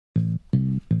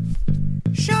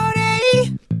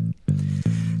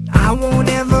I won't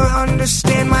ever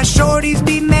understand my shorties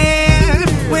be mad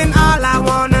when all I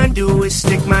wanna do is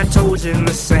stick my toes in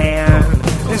the sand.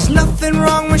 There's nothing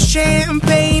wrong with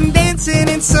champagne, dancing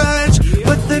and such,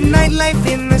 but the nightlife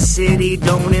in the city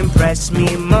don't impress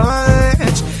me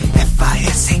much.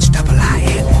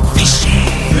 F-I-S-H-I-I-N,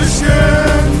 fishing.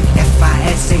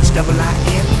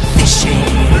 F-I-S-H-I-I-N, fishing.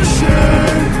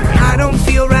 I don't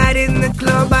feel right in the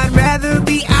club, I'd rather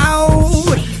be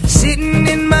out, sitting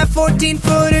in my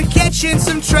 14-footer catching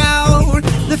some trout.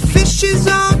 The fishes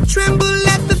all tremble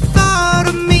at the thought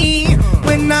of me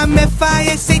when I'm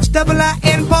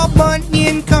F-I-S-H-I-I-N, Paul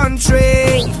Bunyan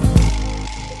country.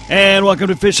 And welcome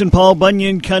to Fishin' Paul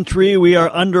Bunyan Country. We are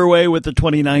underway with the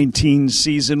 2019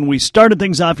 season. We started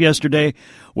things off yesterday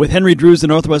with Henry Drews, the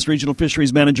Northwest Regional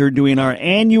Fisheries Manager, doing our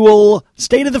annual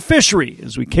State of the Fishery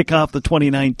as we kick off the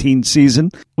 2019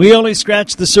 season. We only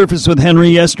scratched the surface with Henry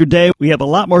yesterday. We have a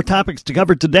lot more topics to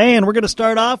cover today, and we're going to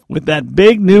start off with that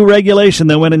big new regulation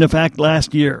that went into effect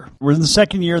last year. We're in the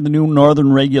second year of the new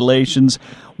northern regulations.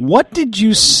 What did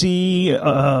you see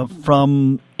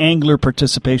from angler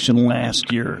participation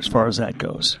last year as far as that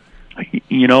goes?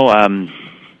 You know,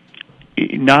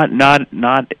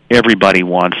 not everybody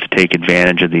wants to take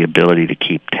advantage of the ability to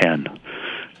keep 10.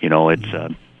 You know,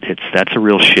 that's a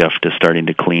real shift to starting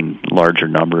to clean larger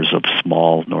numbers of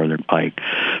small northern pike.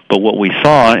 But what we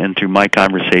saw, and through my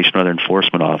conversation with other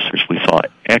enforcement officers, we saw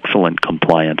excellent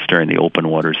compliance during the open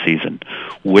water season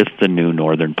with the new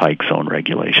northern pike zone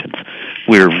regulations.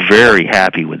 We're very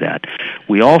happy with that.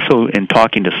 We also, in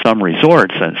talking to some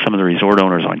resorts, and some of the resort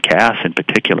owners on Cass in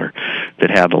particular, that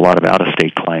have a lot of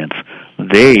out-of-state clients,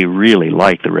 they really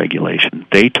like the regulation.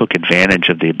 They took advantage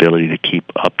of the ability to keep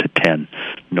up to 10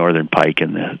 northern pike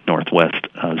in the northwest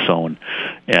zone.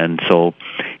 And so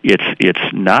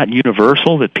it's not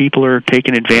universal that people are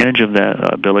taking advantage of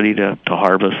the ability to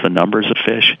harvest the numbers of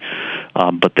fish,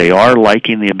 but they are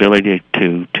liking the ability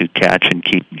to catch and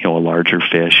keep, you know, a larger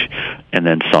fish and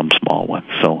then some small ones.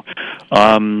 So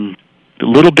a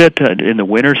little bit in the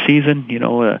winter season, you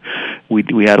know,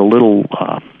 we had a little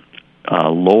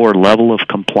lower level of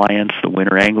compliance. The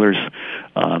winter anglers,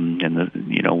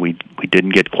 we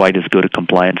didn't get quite as good a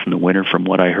compliance in the winter from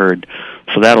what I heard.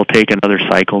 So that'll take another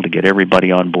cycle to get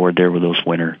everybody on board there with those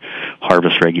winter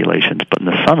harvest regulations. But in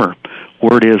the summer,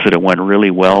 word is that it went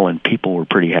really well and people were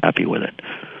pretty happy with it.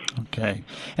 Okay.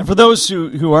 And for those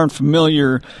who aren't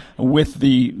familiar with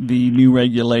the new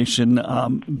regulation,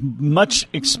 much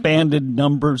expanded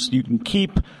numbers you can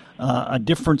keep. A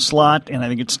different slot, and I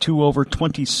think it's 2 over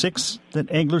 26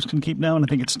 that anglers can keep now, and I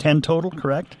think it's 10 total,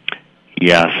 correct?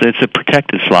 Yes, it's a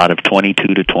protected slot of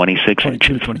 22 to 26 inches.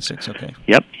 22 to 26, okay.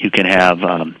 Yep, you can have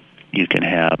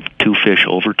 2 fish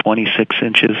over 26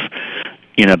 inches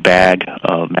in a bag,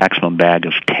 a maximum bag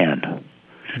of 10.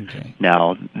 Okay.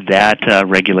 Now, that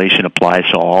regulation applies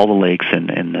to all the lakes in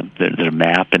the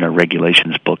map in our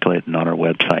regulations booklet and on our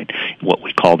website, what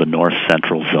we call the North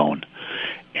Central Zone.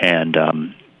 And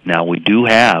now, we do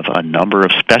have a number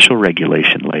of special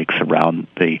regulation lakes around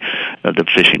the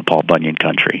Fishing Paul Bunyan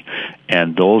country,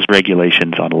 and those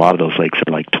regulations on a lot of those lakes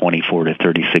are like 24 to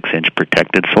 36-inch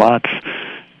protected slots,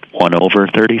 1 over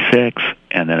 36,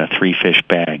 and then a 3-fish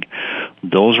bag.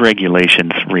 Those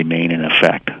regulations remain in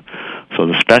effect. So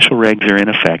the special regs are in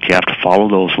effect. You have to follow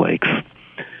those lakes,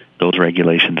 those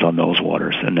regulations on those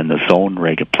waters, and then the zone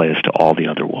reg applies to all the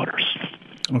other waters.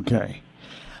 Okay.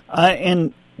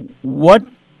 And what...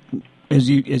 As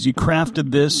you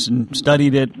crafted this and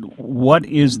studied it, what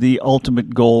is the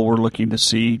ultimate goal we're looking to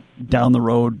see down the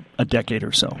road a decade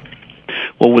or so?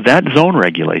 Well, with that zone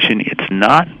regulation, it's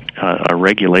not a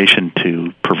regulation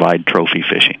to provide trophy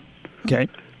fishing. Okay.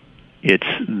 It's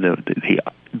the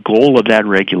goal of that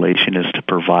regulation is to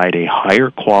provide a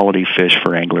higher quality fish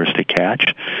for anglers to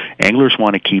catch. Anglers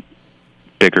want to keep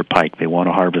bigger pike. They want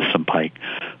to harvest some pike.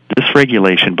 This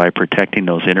regulation, by protecting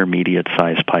those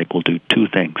intermediate-sized pike, will do 2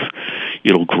 things.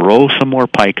 It'll grow some more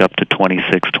pike up to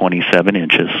 26, 27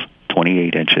 inches,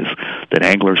 28 inches, that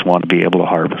anglers want to be able to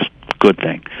harvest. Good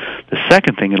thing. The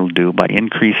second thing it'll do, by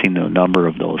increasing the number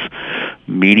of those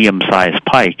medium-sized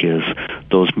pike, is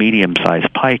those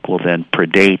medium-sized pike will then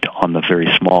predate on the very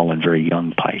small and very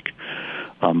young pike.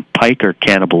 Pike are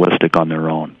cannibalistic on their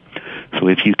own. So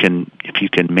if you can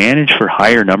manage for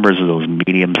higher numbers of those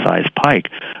medium-sized pike,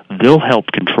 they'll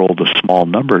help control the small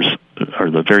numbers,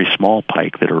 or the very small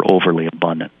pike that are overly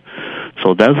abundant.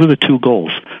 So those are the 2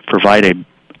 goals: provide a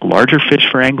larger fish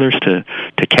for anglers to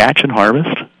catch and harvest,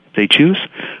 if they choose,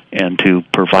 and to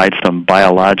provide some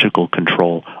biological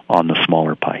control on the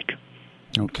smaller pike.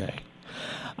 Okay.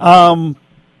 And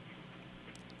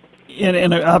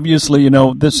obviously, you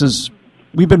know, this is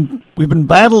we've been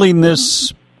battling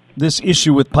this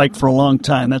issue with pike for a long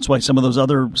time. That's why some of those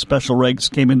other special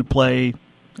regs came into play,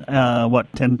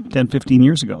 10, 15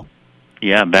 years ago.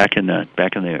 Yeah, back in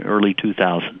the early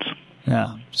 2000s.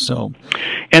 Yeah. So,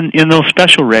 and those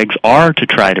special regs are to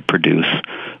try to produce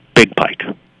big pike.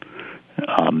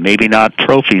 Maybe not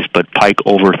trophies, but pike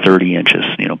over 30 inches,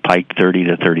 pike 30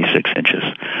 to 36 inches.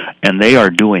 And they are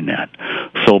doing that.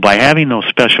 So by having those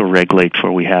special reg lakes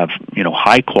where we have,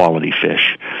 high quality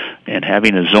fish and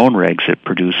having a zone regs that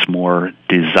produce more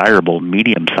desirable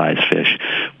medium-sized fish,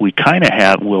 we kind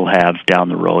of will have down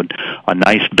the road a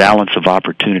nice balance of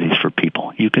opportunities for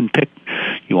people. You can pick,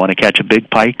 you want to catch a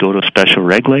big pike, go to a special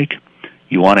reg lake.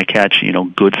 You want to catch,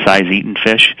 good size eating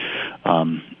fish,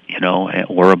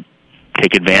 or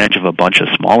take advantage of a bunch of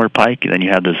smaller pike, then you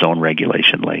have the zone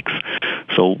regulation lakes.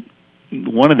 So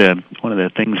one of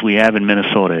the things we have in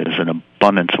Minnesota is an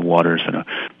abundance of waters and an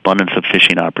abundance of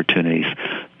fishing opportunities.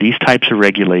 These types of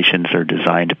regulations are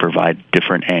designed to provide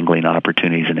different angling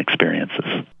opportunities and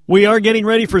experiences. We are getting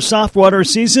ready for softwater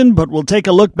season, but we'll take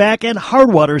a look back at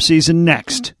hardwater season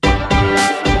next.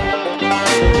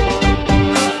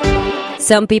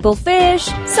 Some people fish,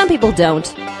 some people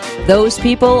don't. Those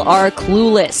people are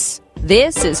clueless.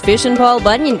 This is Fishin' Paul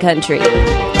Bunyan Country.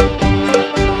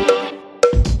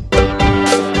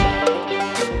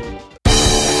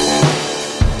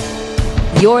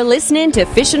 You're listening to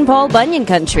Fishin' Paul Bunyan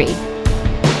Country.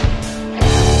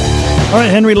 All right,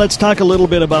 Henry, let's talk a little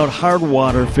bit about hard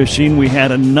water fishing. We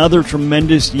had another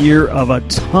tremendous year of a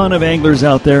ton of anglers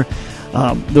out there.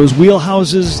 Those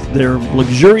wheelhouses, they're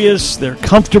luxurious, they're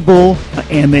comfortable,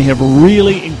 and they have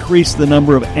really increased the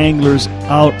number of anglers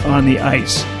out on the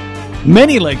ice.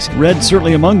 Many lakes, Red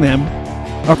certainly among them,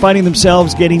 are finding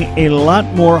themselves getting a lot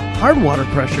more hard water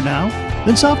pressure now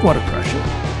than soft water pressure.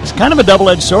 It's kind of a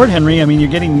double-edged sword, Henry. I mean,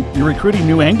 you're recruiting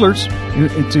new anglers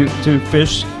to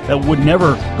fish that would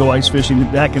never go ice fishing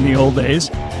back in the old days.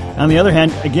 On the other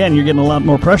hand, again, you're getting a lot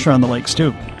more pressure on the lakes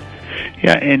too.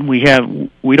 Yeah, and we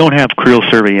don't have creel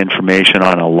survey information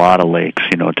on a lot of lakes,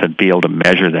 to be able to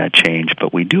measure that change,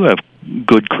 but we do have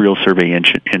good creel survey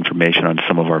information on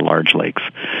some of our large lakes.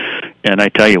 And I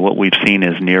tell you, what we've seen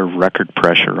is near record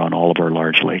pressure on all of our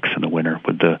large lakes in the winter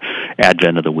with the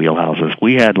advent of the wheelhouses.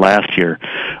 We had last year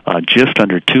just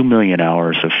under 2 million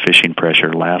hours of fishing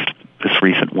pressure this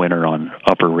recent winter on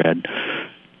Upper Red,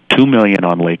 2 million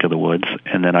on Lake of the Woods,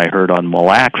 and then I heard on Mille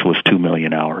Lacs was 2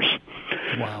 million hours.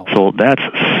 Wow. So that's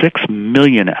 6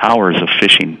 million hours of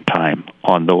fishing time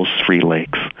on those three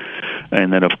lakes.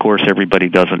 And then, of course, everybody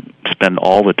doesn't spend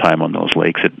all the time on those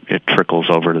lakes. It trickles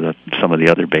over to some of the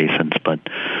other basins. But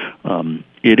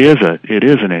it is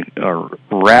a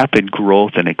rapid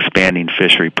growth and expanding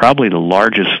fishery, probably the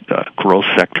largest growth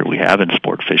sector we have in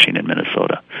sport fishing in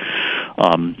Minnesota.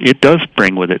 It does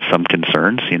bring with it some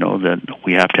concerns, that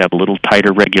we have to have a little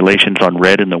tighter regulations on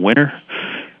red in the winter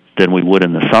than we would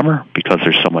in the summer because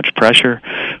there's so much pressure.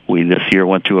 We this year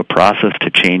went through a process to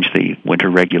change the winter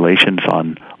regulations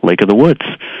on Lake of the Woods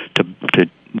to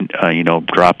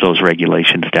drop those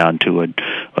regulations down to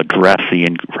address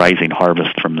the rising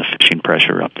harvest from the fishing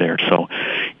pressure up there. So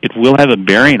it will have a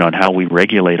bearing on how we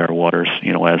regulate our waters,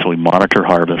 as we monitor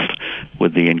harvest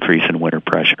with the increase in winter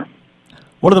pressure.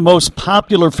 One of the most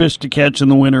popular fish to catch in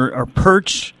the winter are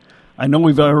perch. I know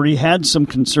we've already had some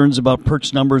concerns about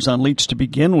perch numbers on Leech to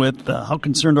begin with. How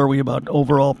concerned are we about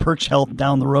overall perch health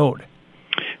down the road?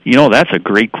 That's a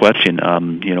great question.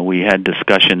 We had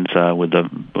discussions with the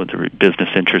business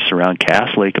interests around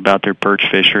Cass Lake about their perch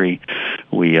fishery.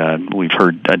 We've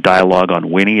heard a dialogue on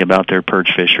Winnie about their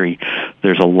perch fishery.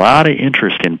 There's a lot of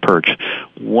interest in perch.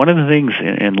 One of the things,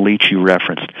 and Leech you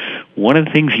referenced, one of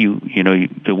the things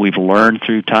that we've learned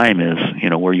through time is,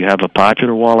 where you have a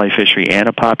popular walleye fishery and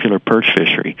a popular perch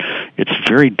fishery, it's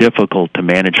very difficult to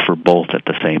manage for both at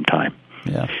the same time.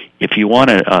 Yeah. If you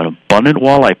want an abundant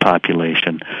walleye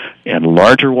population and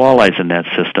larger walleyes in that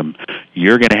system,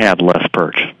 you're going to have less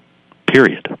perch,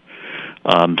 period.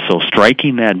 So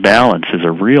striking that balance is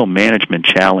a real management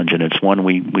challenge, and it's one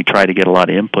we try to get a lot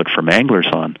of input from anglers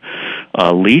on.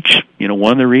 Leech,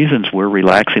 one of the reasons we're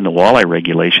relaxing the walleye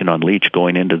regulation on Leech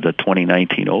going into the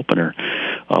 2019 opener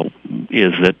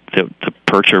is that the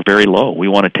perch are very low. We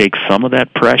want to take some of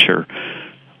that pressure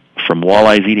from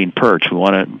walleyes eating perch. We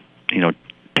want to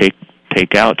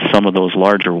take out some of those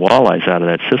larger walleyes out of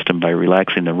that system by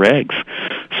relaxing the regs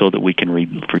so that we can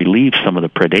relieve some of the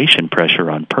predation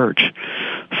pressure on perch.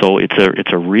 So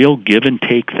it's a real give and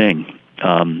take thing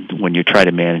when you try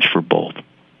to manage for both.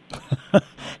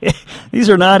 These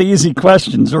are not easy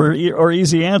questions or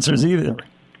easy answers either.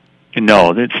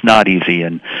 No, it's not easy.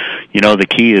 And, The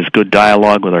key is good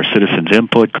dialogue with our citizens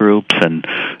input groups and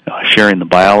sharing the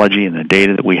biology and the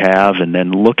data that we have, and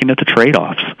then looking at the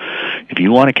trade-offs. If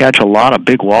you want to catch a lot of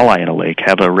big walleye in a lake,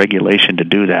 have a regulation to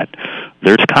do that.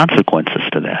 There's consequences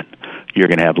to that. You're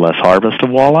going to have less harvest of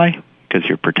walleye because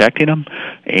you're protecting them,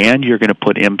 and you're going to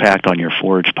put impact on your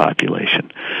forage population.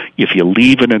 If you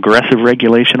leave an aggressive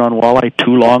regulation on walleye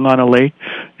too long on a lake,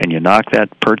 and you knock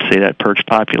that perch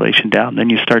population down, then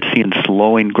you start seeing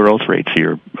slowing growth rates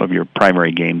of your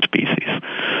primary game species.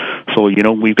 So,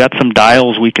 we've got some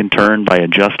dials we can turn by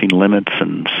adjusting limits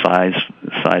and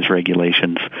size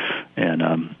regulations,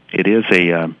 and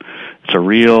it's a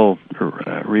real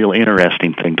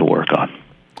interesting thing to work on.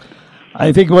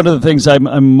 I think one of the things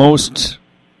I'm most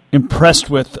impressed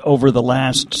with over the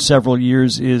last several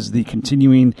years is the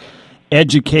continuing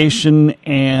education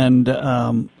and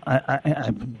I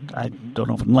don't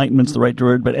know if enlightenment's the right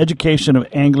word, but education of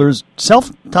anglers,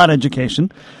 self-taught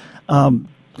education,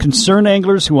 concerned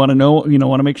anglers who want to know,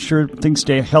 want to make sure things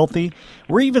stay healthy.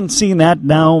 We're even seeing that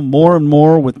now more and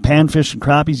more with panfish and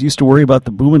crappies. Used to worry about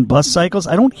the boom and bust cycles.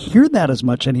 I don't hear that as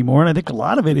much anymore, and I think a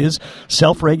lot of it is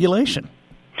self-regulation.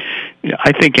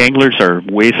 I think anglers are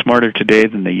way smarter today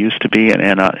than they used to be, and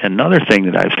another thing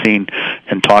that I've seen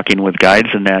in talking with guides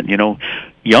and that,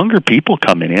 younger people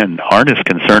coming in aren't as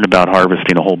concerned about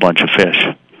harvesting a whole bunch of fish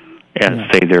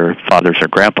as, say, their fathers or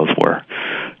grandpas were.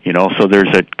 So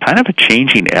there's a kind of a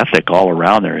changing ethic all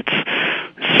around there.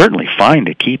 It's certainly fine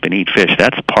to keep and eat fish.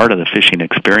 That's part of the fishing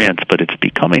experience, but it's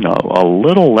becoming a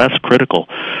little less critical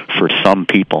for some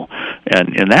people.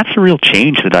 And that's a real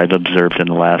change that I've observed in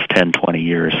the last 10, 20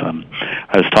 years.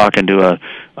 I was talking to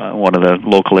one of the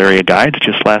local area guides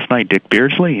just last night, Dick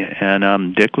Beardsley,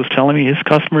 and Dick was telling me his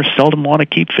customers seldom want to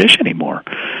keep fish anymore.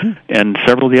 And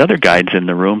several of the other guides in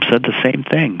the room said the same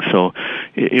thing. So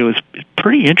it was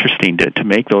pretty interesting to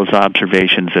make those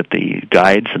observations that the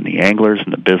guides and the anglers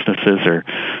and the businesses are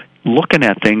looking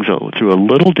at things through a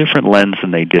little different lens than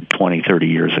they did 20, 30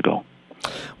 years ago.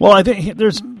 Well, I think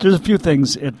there's a few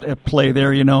things at play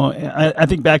there. I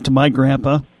think back to my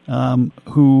grandpa,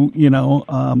 who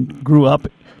grew up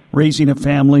raising a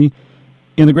family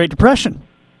in the Great Depression,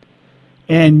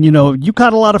 and you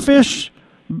caught a lot of fish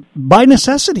by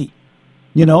necessity.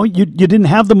 You didn't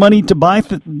have the money to buy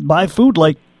food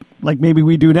like maybe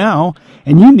we do now,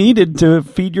 and you needed to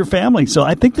feed your family. So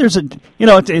I think there's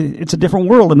it's a different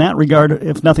world in that regard,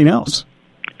 if nothing else.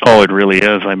 Oh, it really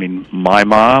is. I mean, my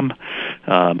mom,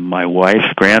 my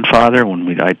wife's grandfather,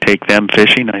 I'd take them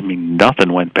fishing,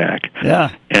 nothing went back. Yeah.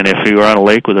 And if you were on a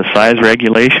lake with a size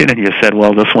regulation and you said,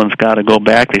 well, this one's got to go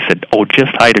back, they said, oh,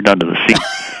 just hide it under the seat.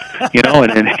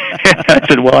 And I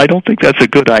said, well, I don't think that's a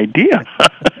good idea.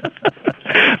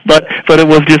 But it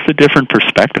was just a different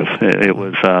perspective. It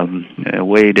was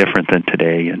way different than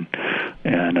today. And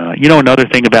another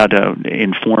thing about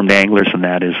informed anglers and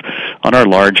that is on our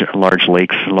large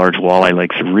lakes, large walleye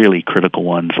lakes, really critical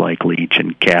ones like Leech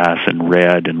and Cass and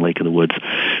Red and Lake of the Woods,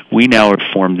 we now have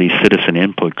formed these citizen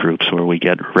input groups where we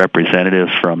get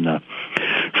representatives from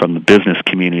the business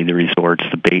community, the resorts,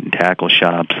 the bait and tackle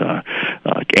shops,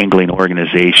 angling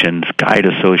organizations, guide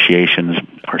associations,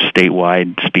 our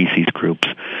statewide species groups,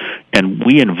 and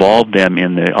we involve them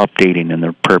in the updating and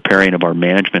the preparing of our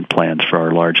management plans for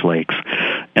our large lakes.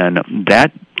 And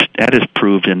that has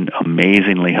proven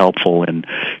amazingly helpful in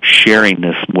sharing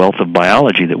this wealth of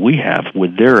biology that we have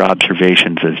with their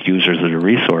observations as users of the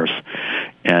resource.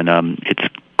 And it's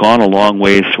gone a long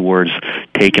ways towards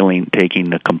taking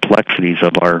the complexities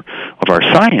of our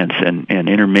science and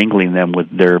intermingling them with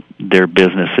their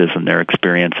businesses and their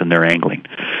experience and their angling.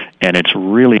 And it's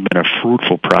really been a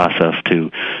fruitful process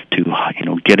to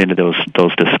get into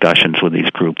those discussions with these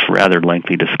groups, rather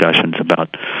lengthy discussions about,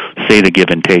 say, the give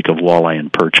and take of walleye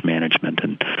and perch management.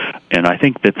 And I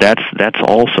think that's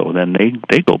also, then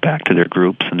they go back to their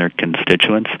groups and their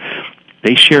constituents.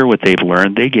 They share what they've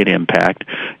learned. They get impact,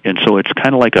 and so it's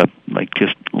kind of like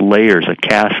just layers, a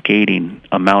cascading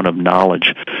amount of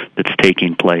knowledge that's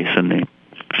taking place. And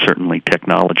certainly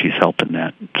technology's helping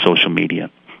that. Social media.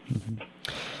 Mm-hmm.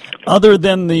 Other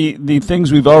than the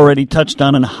things we've already touched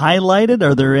on and highlighted,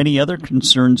 are there any other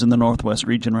concerns in the Northwest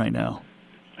region right now?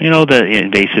 The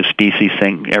invasive species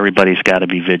thing, everybody's got to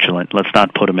be vigilant. Let's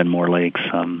not put them in more lakes.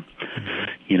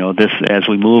 This, as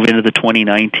we move into the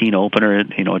 2019 opener,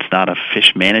 it's not a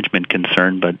fish management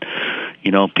concern, but,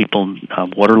 people,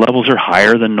 water levels are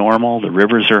higher than normal. The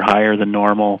rivers are higher than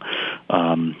normal.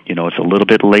 It's a little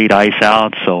bit late ice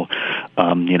out, so,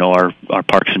 our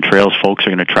Parks and Trails folks are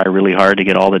going to try really hard to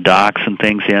get all the docks and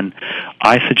things in.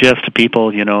 I suggest to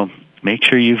people, make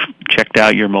sure you've checked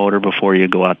out your motor before you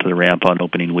go out to the ramp on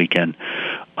opening weekend.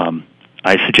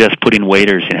 I suggest putting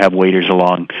waders and have waders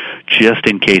along just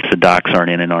in case the docks aren't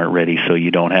in and aren't ready, so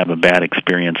you don't have a bad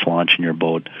experience launching your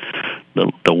boat.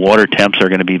 The water temps are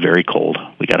going to be very cold.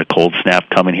 We got a cold snap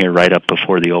coming here right up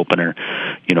before the opener.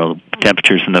 You know,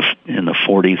 temperatures in the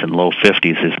 40s and low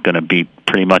 50s is going to be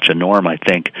pretty much a norm, I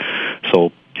think.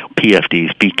 So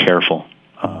PFDs, be careful.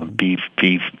 Be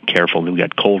careful. We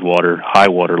got cold water, high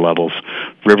water levels.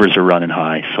 Rivers are running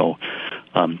high, so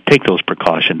take those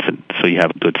precautions, and so you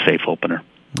have a good, safe opener.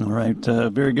 All right,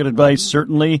 very good advice,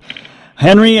 certainly.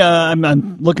 Henry,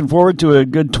 I'm looking forward to a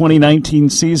good 2019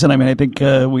 season. I mean, I think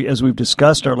as we've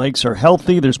discussed, our lakes are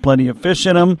healthy. There's plenty of fish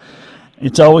in them.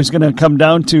 It's always going to come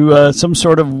down to some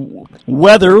sort of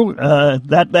weather.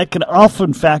 That can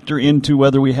often factor into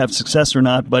whether we have success or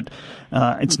not. But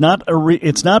it's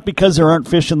not because there aren't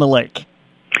fish in the lake.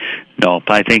 No,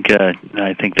 I think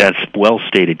that's well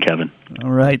stated, Kevin. All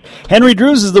right. Henry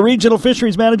Drews is the Regional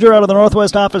Fisheries Manager out of the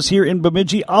Northwest office here in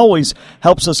Bemidji. Always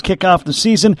helps us kick off the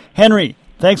season. Henry,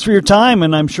 thanks for your time,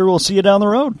 and I'm sure we'll see you down the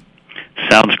road.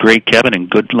 Sounds great, Kevin, and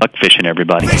good luck fishing,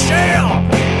 everybody. Fish ale,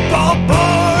 ball,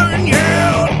 ball.